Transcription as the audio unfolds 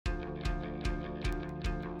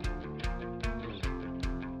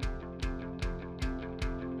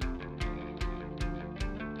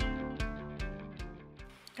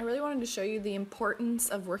I really wanted to show you the importance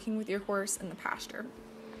of working with your horse in the pasture.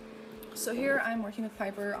 So here I'm working with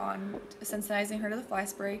Piper on sensitizing her to the fly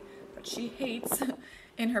spray, but she hates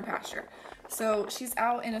in her pasture. So she's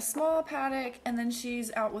out in a small paddock, and then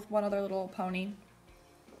she's out with one other little pony.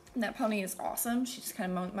 And that pony is awesome. She just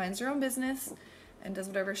kind of minds her own business and does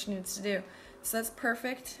whatever she needs to do. So that's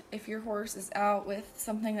perfect if your horse is out with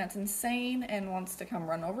something that's insane and wants to come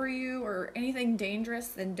run over you or anything dangerous,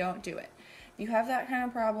 then don't do it. If you have that kind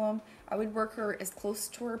of problem, I would work her as close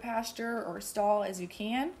to her pasture or stall as you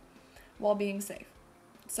can while being safe.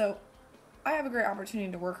 So I have a great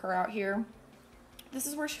opportunity to work her out here. This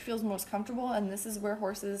is where she feels most comfortable, and this is where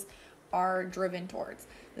horses are driven towards.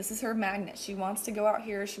 This is her magnet. She wants to go out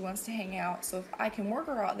here, she wants to hang out, so if I can work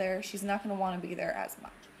her out there, she's not going to want to be there as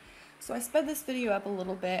much. So I sped this video up a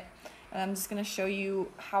little bit, and I'm just going to show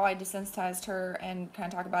you how I desensitized her and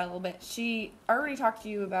kind of talk about it a little bit. I already talked to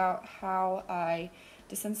you about how I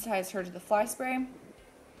desensitized her to the fly spray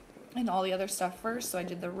and all the other stuff first. So I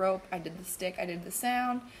did the rope, I did the stick, I did the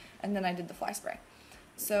sound, and then I did the fly spray.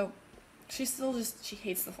 So she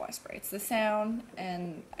hates the fly spray. It's the sound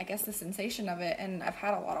and I guess the sensation of it, and I've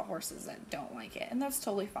had a lot of horses that don't like it, and that's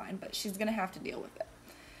totally fine, but she's gonna have to deal with it.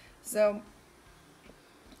 So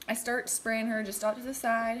I start spraying her just out to the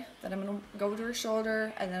side, then I'm gonna go to her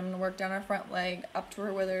shoulder, and then I'm gonna work down her front leg, up to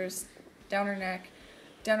her withers, down her neck,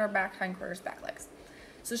 down her back hindquarters, back legs.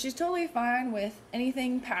 So she's totally fine with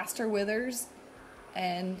anything past her withers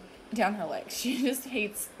and down her legs. She just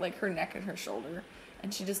hates like her neck and her shoulder,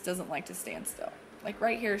 and she just doesn't like to stand still. Like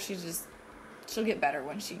right here, she'll get better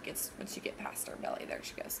once she get past her belly. There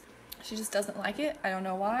she goes. She just doesn't like it. I don't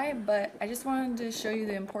know why, but I just wanted to show you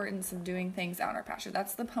the importance of doing things out in our pasture.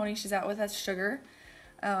 That's the pony she's out with. That's Sugar.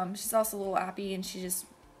 She's also a little appy, and she's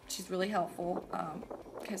really helpful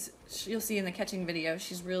because you'll see in the catching video,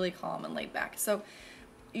 she's really calm and laid back. So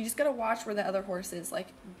you just gotta watch where the other horse is. Like,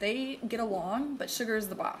 they get along, but Sugar is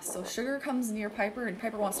the boss. So Sugar comes near Piper, and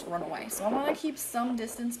Piper wants to run away. So I want to keep some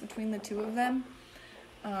distance between the two of them,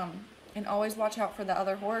 and always watch out for the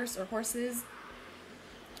other horse or horses.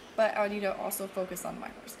 But I need to also focus on my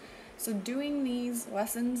horse. So doing these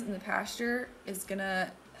lessons in the pasture is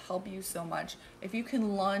gonna help you so much. If you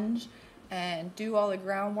can lunge and do all the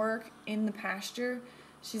groundwork in the pasture,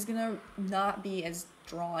 she's gonna not be as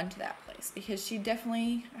drawn to that place, because she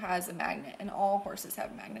definitely has a magnet, and all horses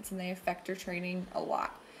have magnets, and they affect her training a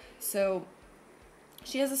lot. So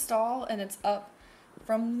she has a stall, and it's up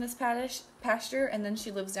from this pasture, and then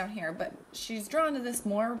she lives down here, but she's drawn to this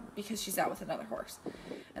more because she's out with another horse,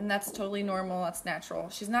 and that's totally normal. That's natural.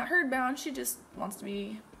 She's not herd bound. She just wants to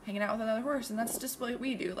be hanging out with another horse, and that's just what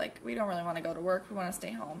we do. Like, we don't really want to go to work. We want to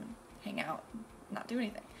stay home and hang out, not do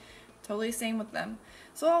anything. Totally same with them.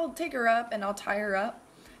 So I'll take her up and I'll tie her up,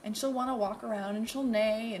 and she'll want to walk around and she'll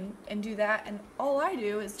neigh and do that, and all I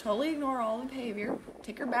do is totally ignore all the behavior,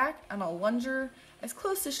 take her back, and I'll lunge her as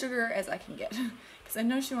close to Sugar as I can get, because I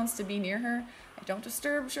know she wants to be near her. I don't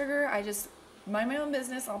disturb Sugar. I just mind my own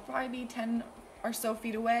business. I'll probably be 10 or so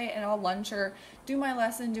feet away, and I'll lunge her, do my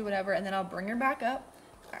lesson, do whatever, and then I'll bring her back up.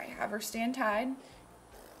 I have her stand tied,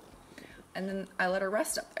 and then I let her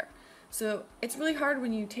rest up there. So it's really hard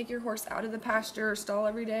when you take your horse out of the pasture or stall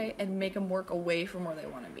every day and make them work away from where they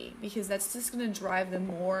want to be, because that's just going to drive them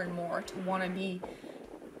more and more to want to be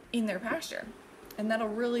in their pasture, and that'll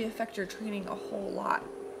really affect your training a whole lot.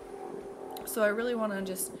 So I really want to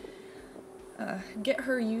just get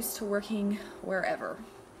her used to working wherever,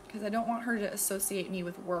 because I don't want her to associate me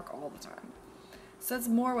with work all the time. So that's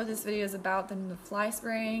more what this video is about than the fly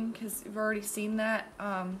spraying, because you've already seen that.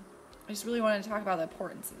 I just really wanted to talk about the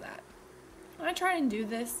importance of that. I try and do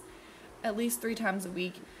this at least 3 times a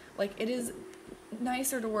week. Like, it is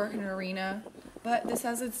nicer to work in an arena, but this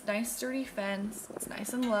has its nice sturdy fence. It's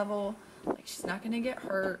nice and level. Like, she's not going to get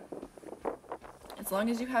hurt. As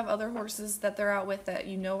long as you have other horses that they're out with that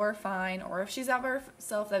you know are fine, or if she's out by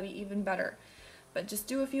herself, that'd be even better. But just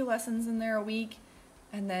do a few lessons in there a week,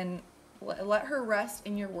 and then let her rest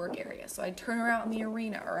in your work area. So I'd turn her out in the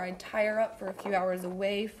arena, or I'd tie her up for a few hours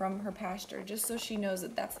away from her pasture, just so she knows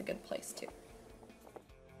that that's a good place too.